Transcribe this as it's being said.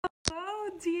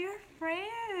dear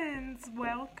friends!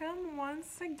 Welcome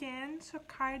once again to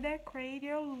Kardec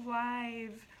Radio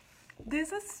Live.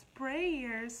 This is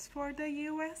Prayers for the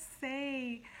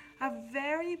USA, a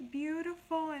very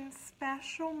beautiful and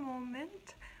special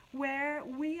moment where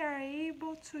we are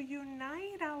able to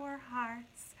unite our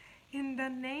hearts in the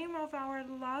name of our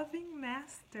loving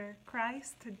Master,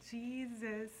 Christ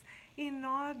Jesus, in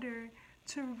order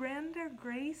to render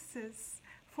graces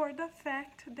for the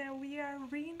fact that we are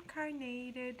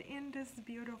reincarnated in this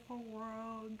beautiful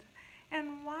world.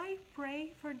 And why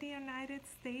pray for the United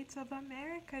States of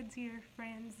America, dear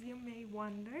friends, you may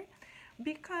wonder?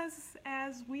 Because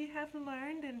as we have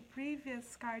learned in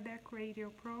previous Kardec radio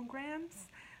programs,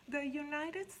 the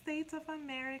United States of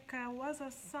America was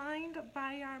assigned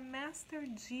by our Master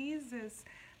Jesus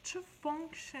to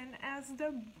function as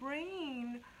the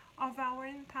brain of our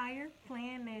entire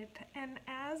planet, and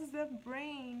as the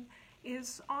brain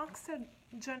is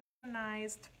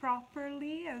oxygenized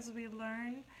properly, as we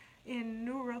learn in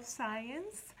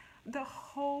neuroscience, the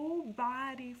whole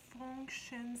body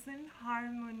functions in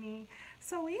harmony.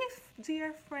 So if,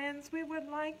 dear friends, we would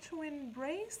like to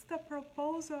embrace the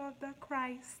proposal of the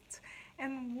Christ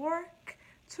and work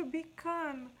to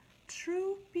become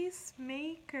true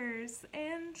peacemakers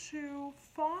and to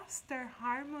foster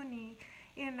harmony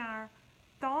in our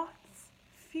thoughts,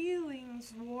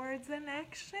 feelings, words, and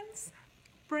actions,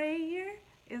 prayer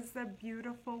is a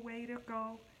beautiful way to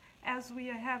go. As we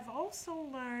have also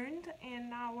learned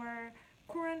in our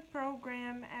current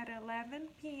program at 11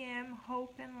 p.m.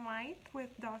 Hope and Light with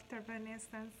Dr.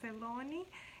 Vanessa Anceloni,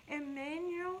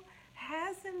 Emmanuel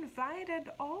has invited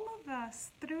all of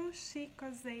us through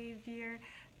Chico Xavier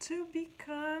to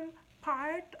become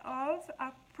part of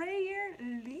a prayer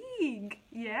league.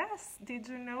 Yes, did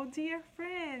you know, dear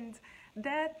friend,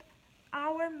 that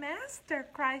our Master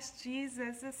Christ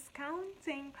Jesus is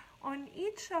counting on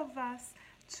each of us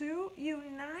to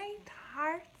unite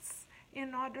hearts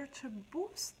in order to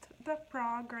boost the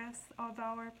progress of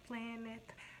our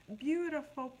planet?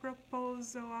 Beautiful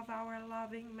proposal of our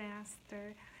loving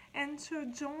Master. And to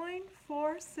join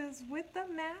forces with the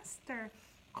Master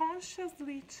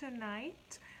consciously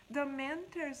tonight, the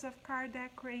mentors of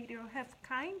Kardec Radio have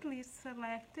kindly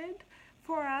selected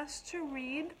for us to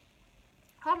read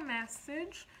a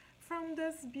message from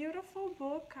this beautiful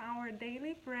book, Our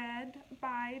Daily Bread,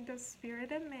 by the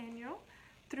Spirit Emmanuel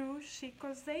through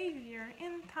Chico Xavier,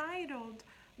 entitled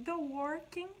The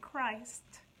Working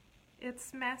Christ.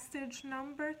 It's message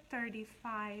number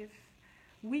 35.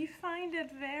 We find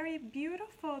it very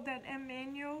beautiful that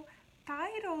Emmanuel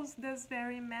titles this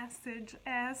very message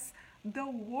as The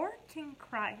Working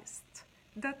Christ.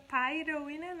 The title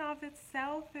in and of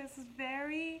itself is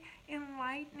very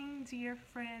enlightening, dear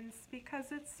friends,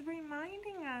 because it's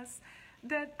reminding us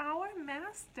that our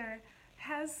Master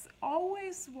has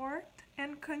always worked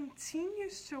and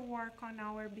continues to work on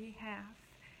our behalf.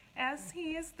 As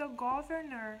He is the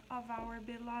governor of our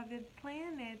beloved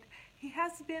planet, He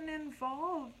has been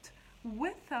involved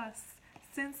with us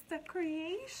since the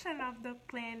creation of the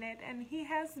planet, and He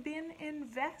has been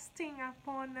investing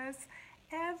upon us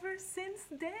ever since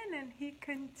then, and He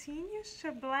continues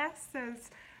to bless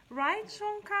us. Right,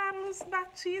 João Carlos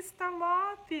Batista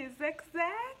Lopes?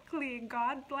 Exactly.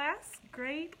 God bless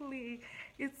greatly.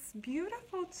 It's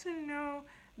beautiful to know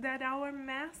that our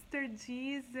Master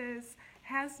Jesus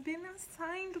has been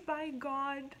assigned by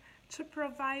God to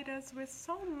provide us with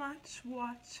so much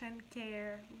watch and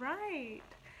care, right?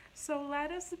 So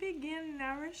let us begin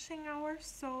nourishing our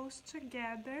souls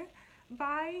together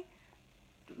by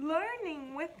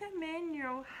learning with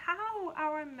Emmanuel how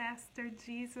our Master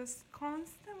Jesus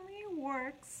constantly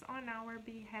works on our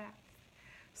behalf.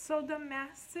 So the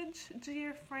message,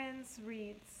 dear friends,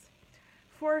 reads,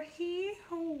 "For He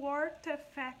who worked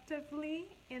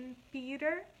effectively in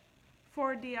Peter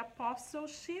for the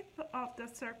apostleship of the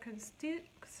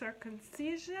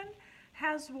circumcision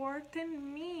has worked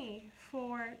in me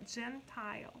for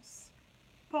Gentiles."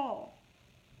 Paul.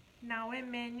 Now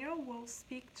Emmanuel will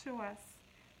speak to us.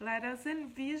 Let us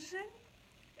envision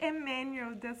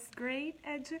Emmanuel, this great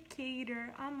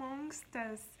educator amongst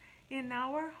us in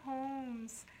our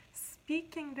homes,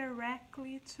 speaking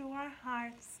directly to our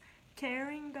hearts,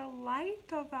 carrying the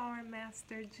light of our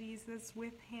Master Jesus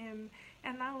with Him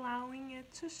and allowing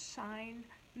it to shine,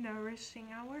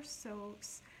 nourishing our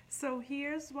souls. So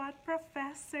here's what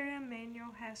Professor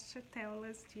Emmanuel has to tell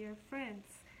us, dear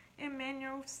friends.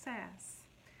 Emmanuel says,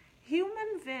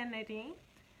 "Human vanity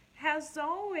has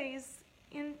always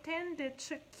intended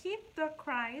to keep the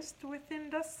Christ within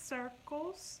the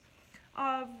circles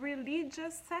of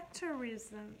religious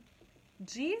sectarism.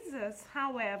 Jesus,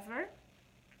 however,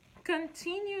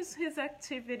 continues his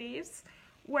activities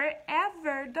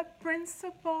wherever the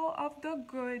principle of the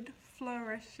good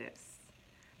flourishes.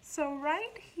 So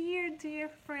right here, dear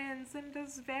friends, in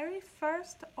this very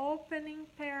first opening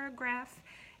paragraph,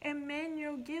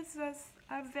 Emmanuel gives us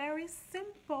a very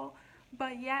simple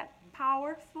but yet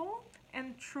powerful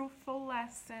and truthful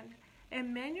lesson.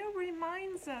 Emmanuel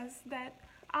reminds us that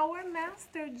our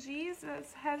Master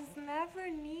Jesus has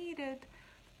never needed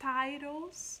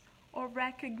titles or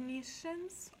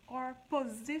recognitions or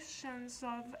positions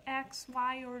of X,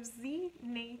 Y, or Z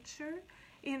nature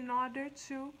in order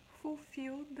to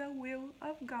fulfill the will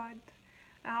of God.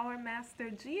 Our Master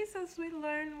Jesus, we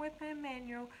learn with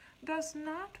Emmanuel, does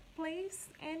not place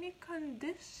any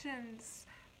conditions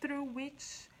through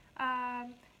which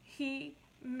he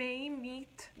may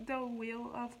meet the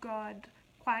will of God.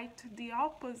 Quite the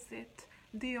opposite.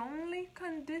 The only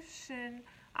condition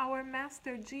our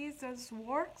Master Jesus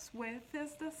works with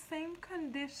is the same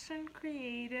condition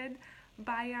created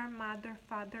by our Mother,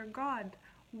 Father God,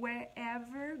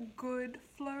 wherever good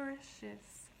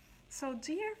flourishes. So,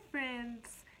 dear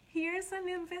friends, here's an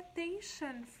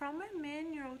invitation from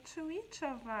Emmanuel to each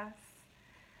of us.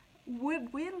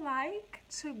 Would we like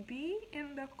to be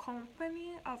in the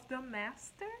company of the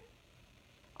Master?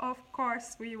 Of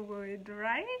course we would,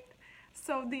 right?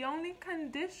 So the only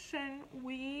condition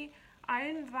we are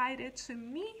invited to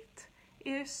meet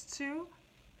is to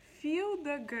feel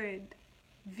the good,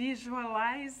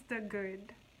 visualize the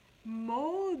good,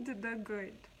 mold the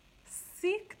good,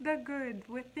 seek the good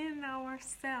within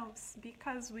ourselves,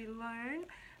 because we learn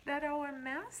that our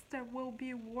Master will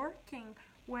be working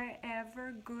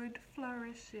wherever good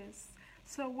flourishes.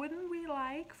 So wouldn't we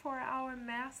like for our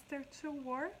Master to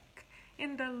work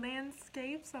in the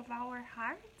landscapes of our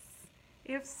hearts?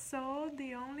 If so,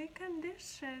 the only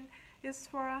condition is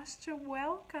for us to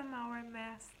welcome our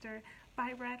Master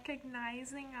by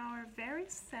recognizing our very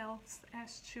selves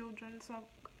as children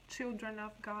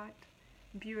of God.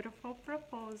 Beautiful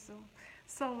proposal.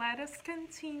 So let us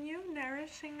continue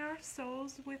nourishing our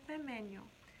souls with Emmanuel.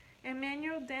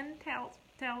 Emmanuel then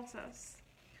tells us,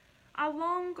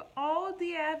 along all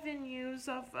the avenues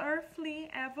of earthly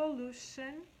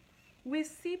evolution, we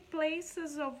see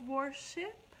places of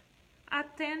worship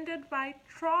attended by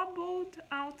troubled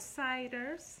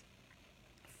outsiders,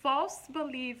 false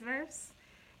believers,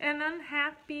 and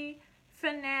unhappy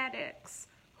fanatics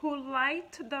who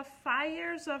light the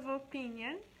fires of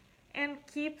opinion and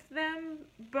keep them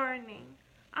burning.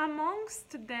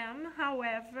 Amongst them,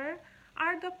 however,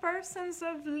 are the persons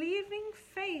of living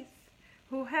faith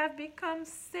who have become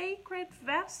sacred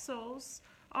vessels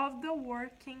of the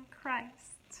working Christ.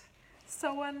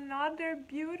 So another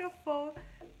beautiful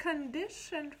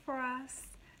condition for us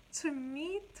to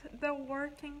meet the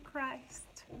working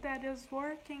Christ that is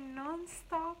working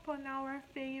non-stop on our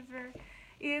favor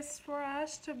is for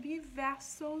us to be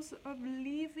vessels of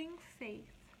living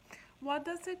faith. What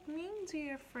does it mean,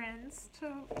 dear friends,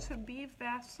 to be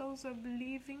vessels of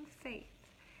living faith?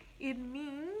 It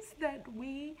means that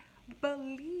we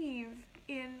believe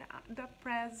in the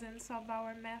presence of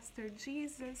our Master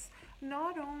Jesus,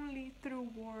 not only through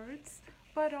words,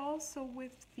 but also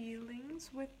with feelings,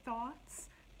 with thoughts,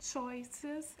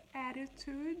 choices,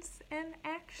 attitudes, and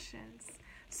actions.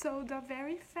 So the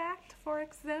very fact, for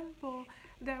example,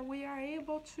 that we are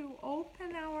able to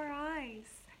open our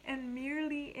eyes and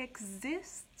merely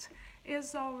exist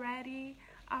is already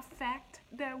a fact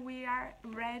that we are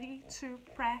ready to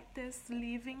practice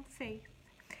living faith.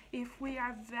 If we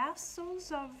are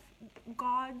vessels of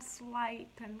God's light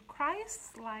and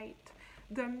Christ's light,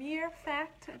 the mere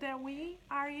fact that we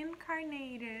are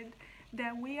incarnated,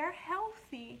 that we are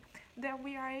healthy, that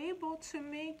we are able to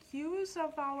make use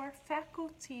of our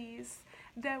faculties,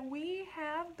 that we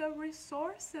have the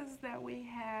resources that we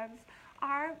have,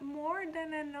 are more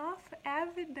than enough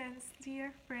evidence,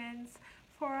 dear friends,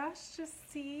 for us to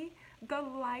see the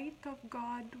light of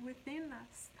God within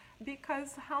us.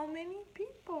 Because how many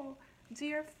people,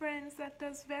 dear friends, at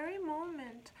this very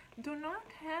moment do not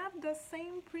have the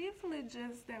same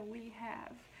privileges that we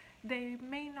have? They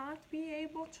may not be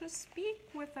able to speak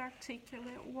with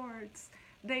articulate words.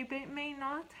 They may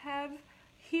not have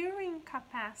hearing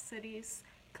capacities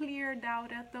cleared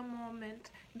out at the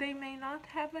moment. They may not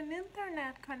have an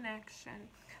internet connection.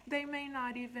 They may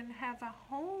not even have a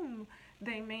home.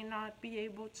 They may not be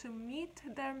able to meet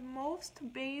their most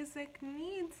basic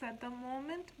needs at the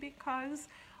moment because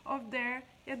of their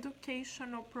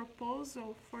educational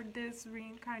proposal for this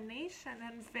reincarnation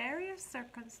and various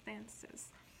circumstances.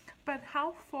 But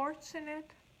how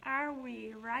fortunate are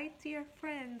we, right, dear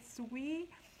friends? We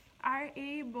are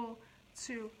able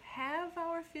to have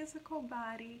our physical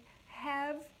body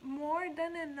have more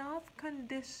than enough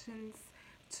conditions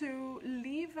to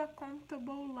live a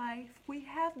comfortable life. We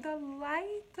have the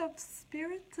light of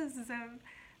Spiritism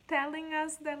telling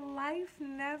us that life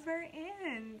never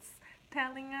ends,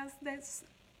 telling us that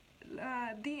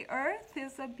the earth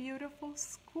is a beautiful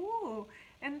school,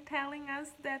 and telling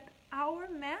us that our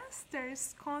Master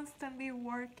is constantly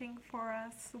working for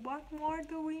us. What more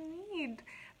do we need?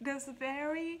 This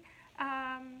very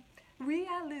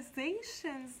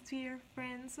realizations, dear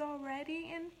friends,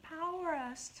 already empower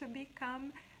us to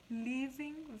become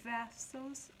living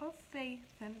vessels of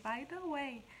faith. And by the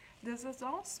way, this is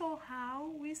also how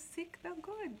we seek the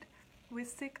good. We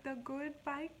seek the good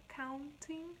by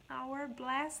counting our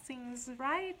blessings,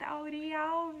 right, Auri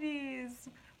Alves?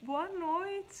 Boa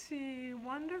noite,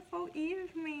 wonderful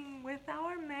evening with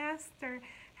our Master.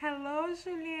 Hello,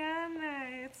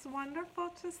 Juliana, it's wonderful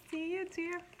to see you,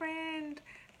 dear friend.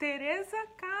 Teresa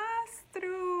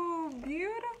Castro,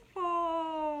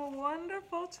 beautiful,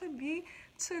 wonderful to be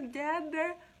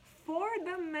together for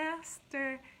the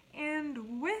Master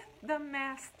and with the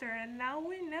Master. And now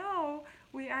we know,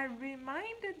 we are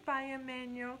reminded by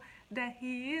Emmanuel that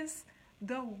he is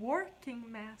the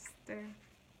working Master.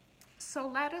 So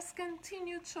let us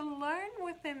continue to learn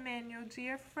with Emmanuel,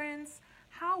 dear friends,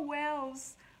 how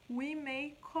else we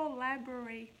may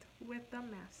collaborate with the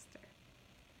Master.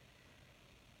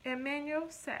 Emmanuel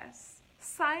says,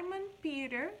 Simon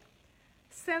Peter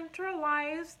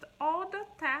centralized all the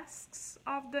tasks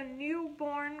of the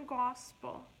newborn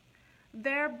gospel,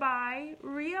 thereby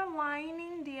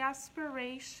realigning the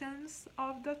aspirations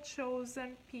of the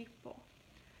chosen people.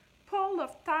 Paul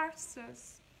of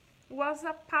Tarsus was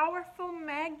a powerful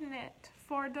magnet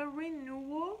for the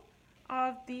renewal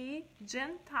of the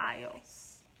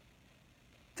Gentiles.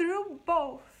 Through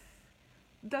both,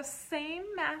 the same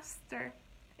Master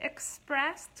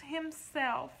expressed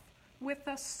himself with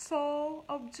a sole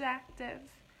objective,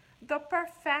 the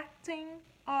perfecting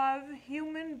of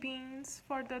human beings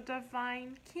for the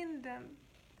divine kingdom.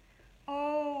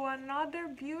 Oh, another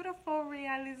beautiful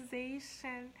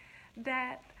realization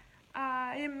that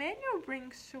Emmanuel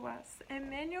brings to us.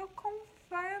 Emmanuel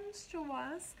confirms to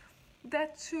us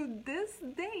that to this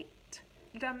date,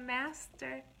 the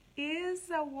Master is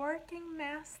a working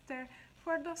Master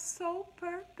for the sole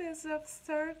purpose of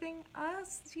serving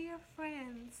us, dear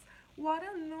friends. What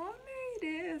an honor it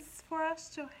is for us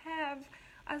to have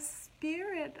a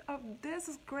spirit of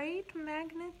this great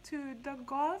magnitude, the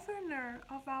governor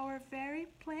of our very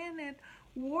planet,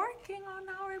 working on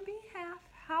our behalf.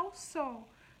 How so?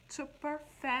 To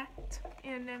perfect,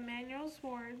 in Emmanuel's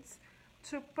words,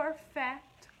 to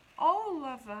perfect all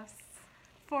of us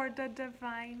for the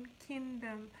divine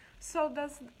kingdom. So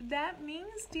does that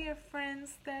means, dear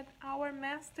friends, that our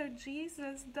Master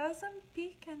Jesus doesn't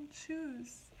pick and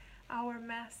choose. Our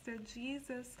Master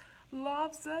Jesus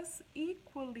loves us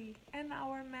equally, and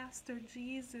our Master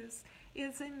Jesus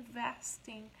is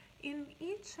investing in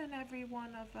each and every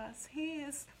one of us. He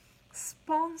is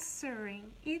sponsoring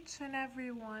each and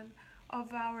every one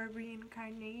of our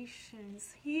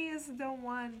reincarnations. He is the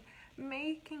one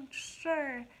making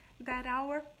sure that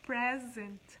our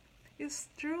present is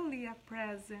truly a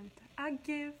present, a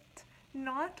gift,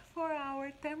 not for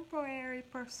our temporary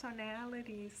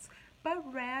personalities, but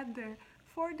rather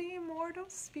for the immortal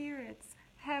spirits.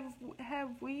 Have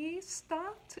we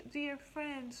stopped, dear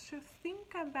friends, to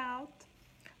think about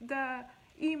the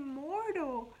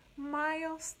immortal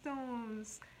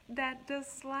milestones that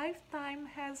this lifetime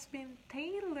has been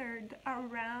tailored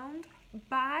around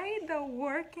by the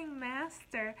working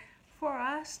Master for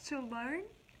us to learn?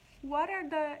 What are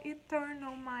the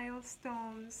eternal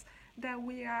milestones that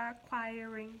we are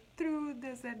acquiring through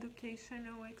this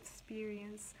educational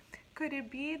experience? Could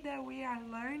it be that we are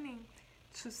learning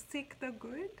to seek the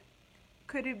good?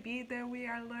 Could it be that we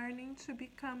are learning to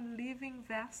become living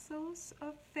vessels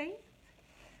of faith?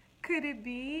 Could it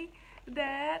be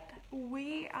that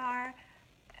we are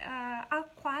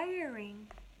acquiring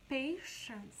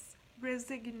patience,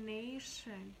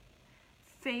 resignation,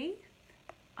 faith,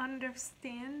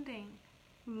 understanding,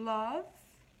 love,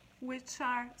 which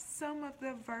are some of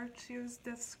the virtues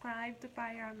described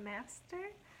by our Master?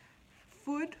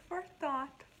 Food for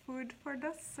thought, food for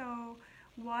the soul.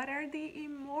 What are the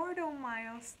immortal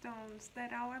milestones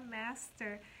that our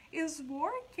Master is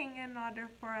working in order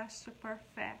for us to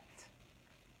perfect?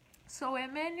 So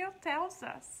Emmanuel tells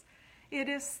us, it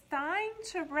is time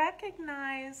to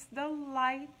recognize the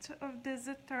light of these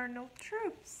eternal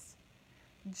truths.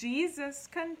 Jesus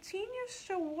continues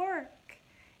to work,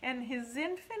 and his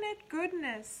infinite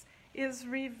goodness is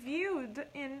revealed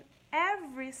in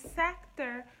every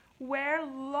sector where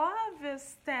love is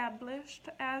established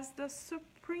as the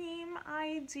supreme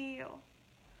ideal.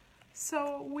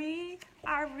 So we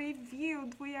are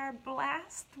revealed, we are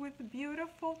blessed with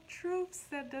beautiful truths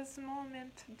at this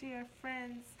moment, dear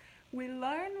friends. We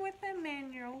learn with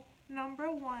Emmanuel,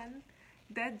 number one,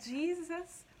 that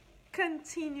Jesus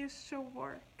continues to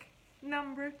work.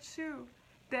 Number two,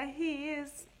 that he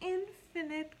is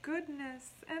infinite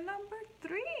goodness. And number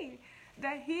three,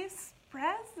 that he is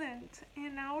present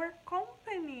in our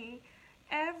company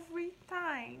every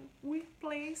time we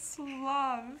place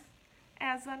love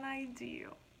as an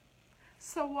ideal.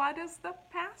 So what is the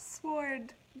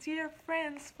password, dear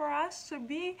friends, for us to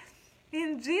be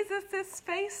in Jesus'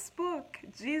 Facebook,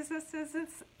 Jesus'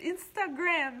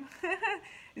 Instagram,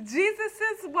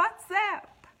 Jesus' WhatsApp,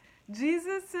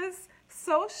 Jesus'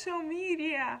 social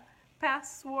media?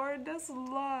 Password is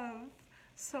love.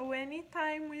 So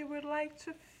anytime we would like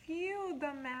to feel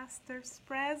the Master's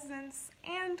presence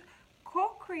and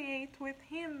co-create with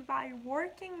him by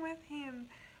working with him,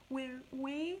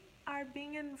 we are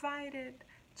being invited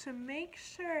to make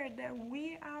sure that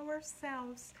we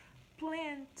ourselves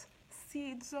plant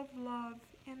seeds of love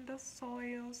in the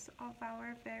soils of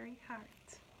our very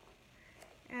heart.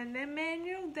 And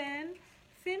Emmanuel then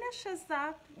finishes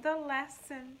up the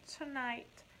lesson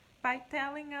tonight by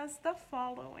telling us the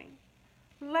following.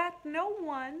 Let no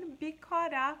one be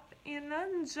caught up in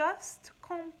unjust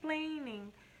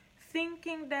complaining,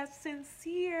 thinking that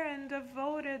sincere and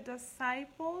devoted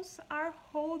disciples are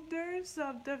holders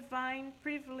of divine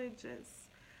privileges.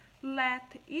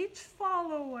 Let each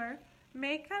follower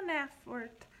make an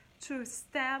effort to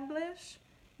establish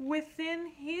within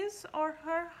his or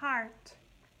her heart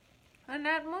an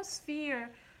atmosphere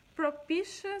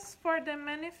propitious for the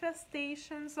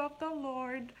manifestations of the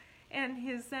Lord and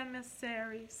his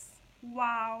emissaries.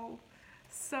 Wow!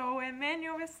 So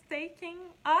Emmanuel is taking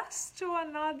us to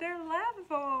another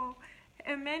level.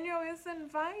 Emmanuel is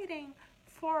inviting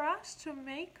for us to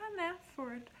make an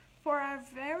effort for our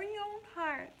very own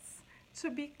hearts to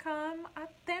become a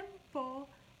temple,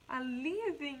 a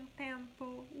living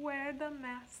temple where the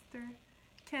Master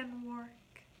can work.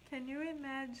 Can you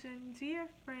imagine, dear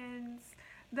friends,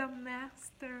 the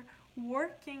Master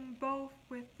working both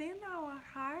within our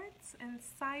hearts and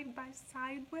side by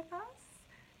side with us?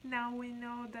 Now we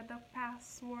know that the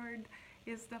password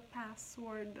is the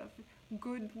password of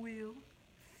goodwill,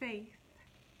 faith,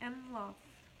 and love.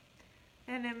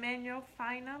 And Emmanuel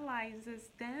finalizes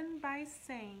then by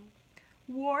saying,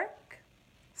 work,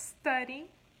 study,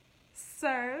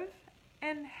 serve,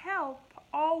 and help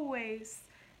always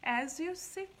as you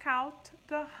seek out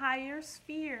the higher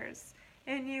spheres,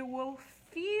 and you will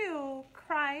feel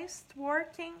Christ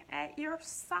working at your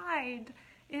side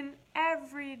in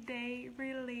everyday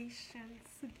relations.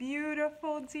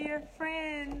 Beautiful, dear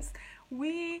friends.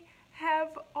 We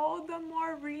have all the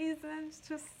more reasons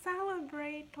to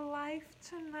celebrate life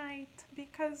tonight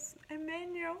because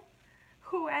Emmanuel,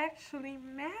 who actually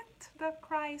met the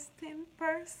Christ in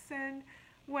person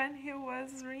when he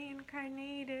was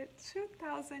reincarnated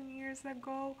 2,000 years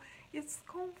ago, is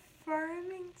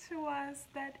confirming to us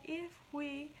that if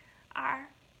we are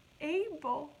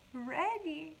able,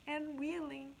 ready, and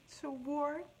willing to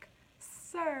work,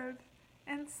 serve,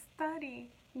 and study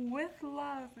with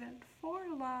love and for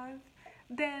love,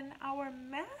 then our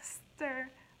Master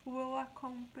will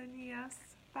accompany us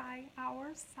by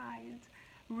our side.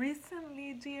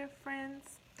 Recently, dear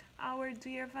friends, our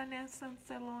dear Vanessa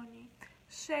Anceloni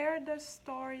shared a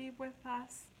story with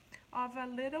us of a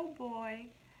little boy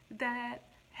that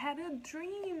had a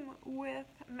dream with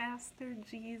Master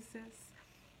Jesus.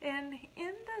 And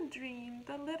in the dream,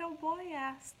 the little boy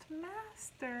asked,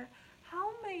 Master,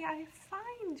 how may I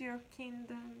find your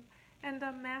kingdom? And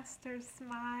the Master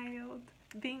smiled,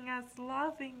 being as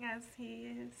loving as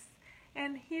he is.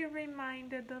 And he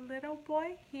reminded the little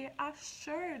boy, he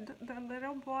assured the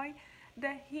little boy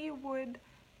that he would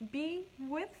be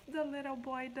with the little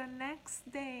boy the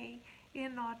next day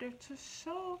in order to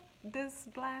show this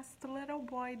blessed little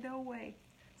boy the way.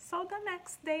 So the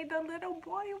next day the little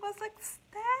boy was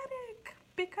ecstatic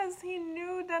because he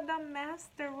knew that the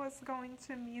Master was going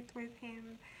to meet with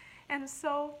him. And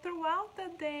so throughout the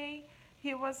day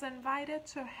he was invited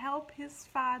to help his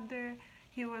father.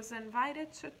 He was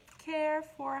invited to care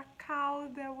for a cow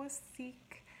that was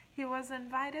sick. He was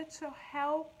invited to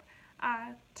help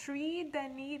a tree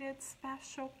that needed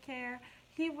special care.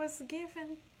 He was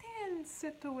given 10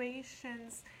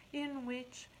 situations in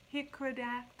which he could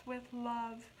act with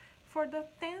love. For the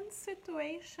 10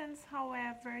 situations,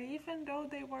 however, even though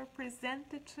they were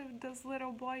presented to this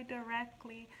little boy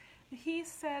directly, he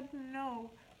said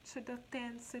no to the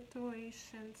tense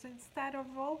situations. Instead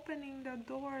of opening the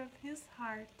door of his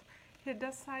heart, he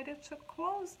decided to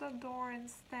close the door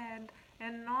instead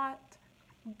and not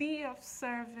be of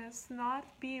service, not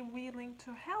be willing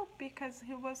to help, because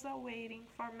he was awaiting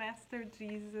for Master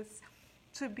Jesus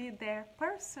to be there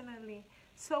personally.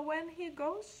 So when he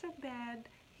goes to bed,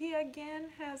 he again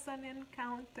has an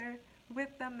encounter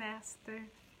with the Master.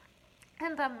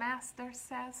 And the Master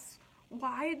says,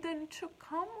 "Why didn't you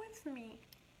come with me?"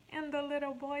 And the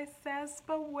little boy says,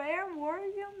 "But where were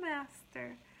you,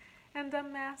 Master?" And the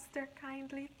Master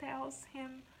kindly tells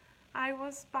him, "I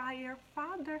was by your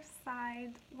father's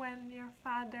side when your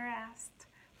father asked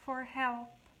for help.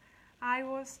 I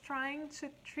was trying to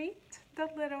treat the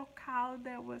little cow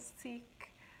that was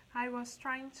sick. I was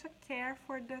trying to care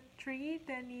for the tree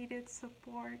that needed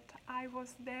support. I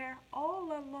was there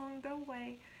all along the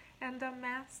way." And the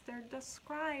Master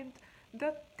described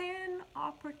the 10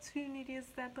 opportunities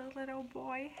that the little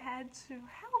boy had to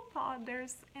help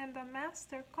others, and the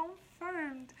Master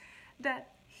confirmed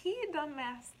that he, the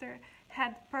Master,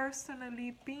 had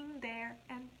personally been there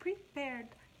and prepared,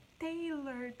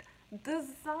 tailored,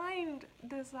 designed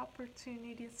these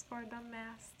opportunities for the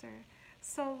Master.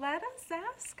 So let us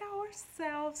ask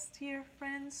ourselves, dear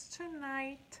friends,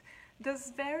 tonight,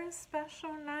 this very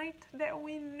special night that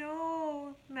we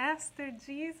know Master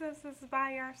Jesus is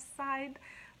by our side,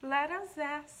 let us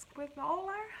ask with all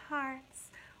our hearts,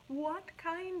 what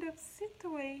kind of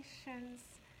situations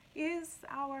is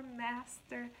our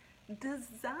Master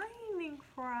designing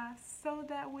for us so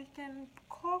that we can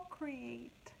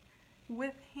co-create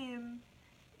with him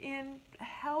and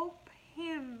help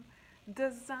him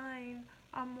design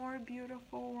a more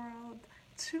beautiful world.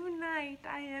 Tonight,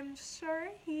 I am sure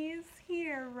he is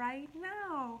here right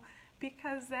now,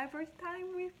 because every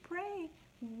time we pray,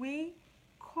 we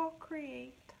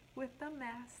co-create with the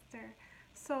Master.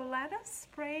 So let us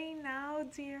pray now,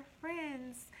 dear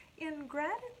friends, in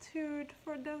gratitude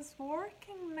for this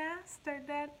working Master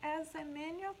that, as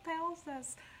Emmanuel tells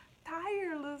us,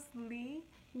 tirelessly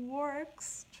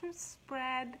works to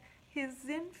spread his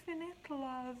infinite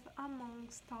love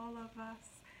amongst all of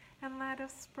us. And let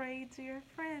us pray, dear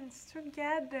friends,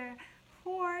 together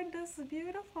for this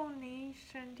beautiful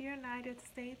nation, the United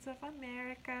States of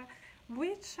America,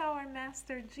 which our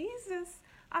Master Jesus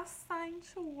assigned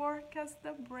to work as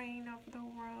the brain of the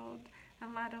world.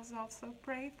 And let us also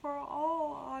pray for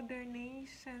all other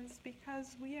nations,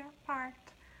 because we are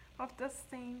part of the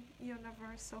same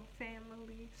universal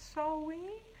family. Shall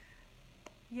we?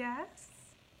 Yes?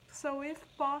 So if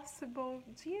possible,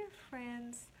 dear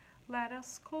friends, let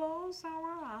us close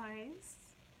our eyes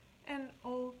and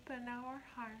open our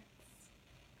hearts.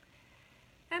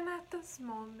 And at this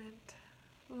moment,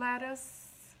 let us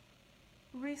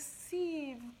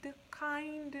receive the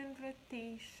kind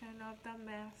invitation of the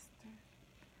Master.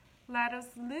 Let us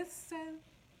listen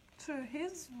to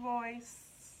his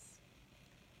voice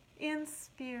in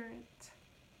spirit,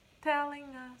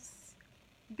 telling us,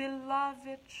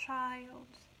 "Beloved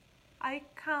child, I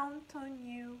count on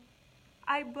you.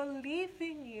 I believe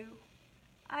in you.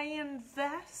 I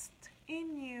invest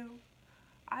in you.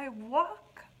 I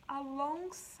walk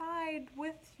alongside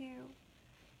with you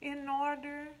in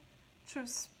order to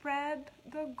spread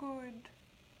the good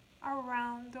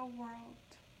around the world.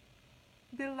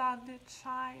 Beloved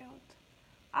child,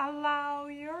 allow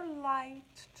your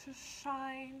light to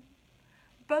shine.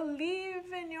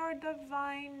 Believe in your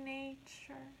divine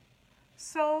nature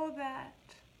so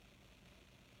that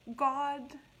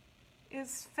God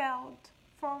is felt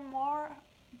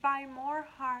by more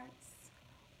hearts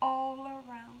all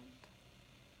around."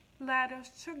 Let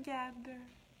us together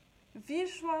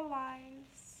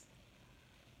visualize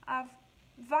a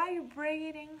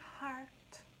vibrating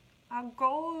heart, a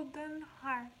golden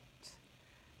heart,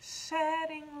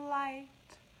 shedding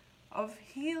light of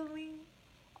healing,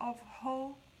 of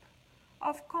hope,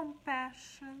 of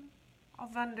compassion,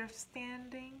 of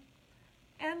understanding,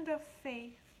 and of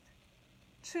faith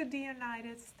to the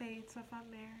United States of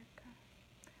America.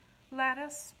 Let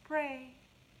us pray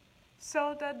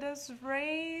so that these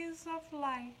rays of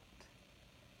light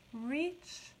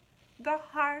reach the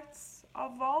hearts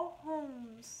of all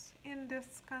homes in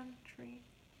this country,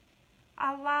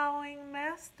 allowing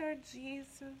Master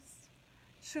Jesus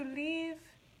to leave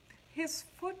his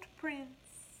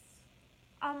footprints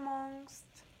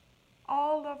amongst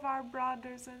all of our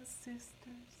brothers and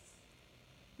sisters.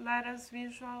 Let us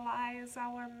visualize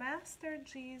our Master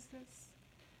Jesus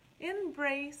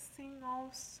embracing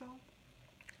also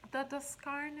the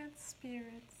discarnate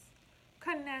spirits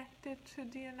connected to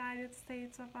the United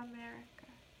States of America.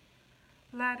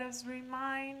 Let us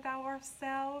remind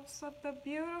ourselves of the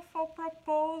beautiful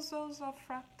proposals of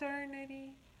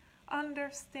fraternity,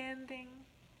 understanding,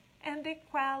 and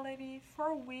equality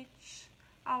for which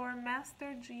our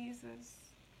Master Jesus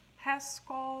has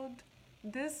called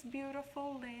this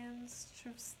beautiful lands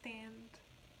to stand.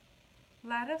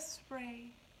 Let us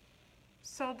pray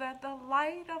so that the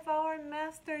light of our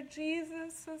Master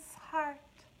Jesus' heart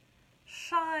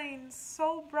shines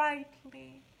so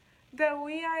brightly that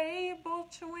we are able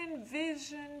to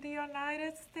envision the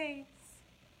United States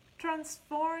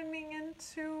transforming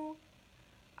into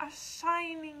a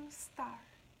shining star.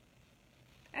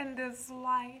 And this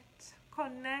light,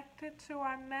 connected to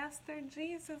our Master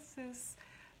Jesus'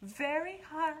 very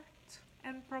heart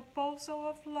and proposal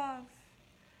of love,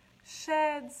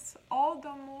 sheds all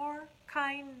the more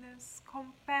kindness,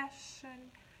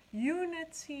 compassion,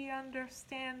 unity,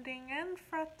 understanding, and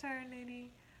fraternity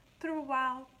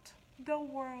throughout the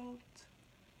world.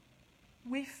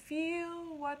 We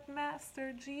feel what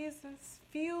Master Jesus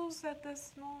feels at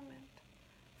this moment,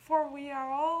 for we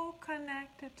are all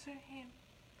connected to Him.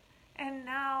 And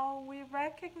now we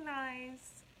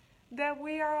recognize that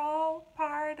we are all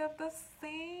part of the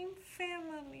same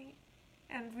family,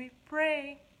 and we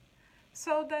pray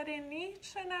so that in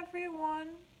each and every one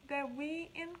that we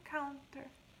encounter,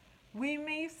 we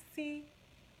may see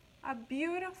a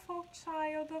beautiful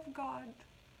child of God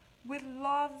with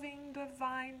loving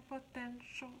divine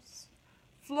potentials,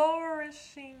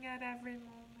 flourishing at every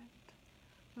moment.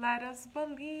 Let us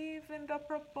believe in the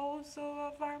proposal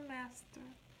of our Master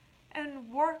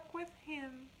and work with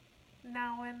Him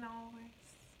now and always.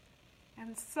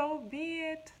 And so be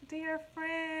it, dear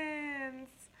friends.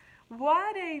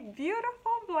 What a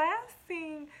beautiful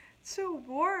blessing to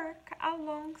work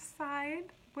alongside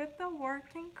with the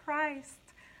working Christ.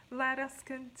 Let us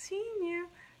continue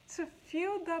to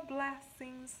feel the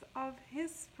blessings of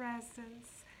His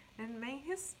presence, and may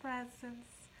His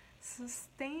presence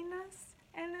sustain us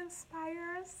and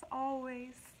inspire us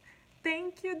always.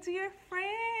 Thank you, dear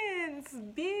friends.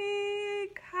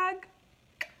 Big hug,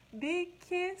 big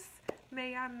kiss.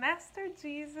 May our Master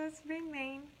Jesus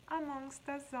remain amongst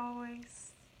us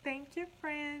always. Thank you,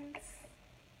 friends.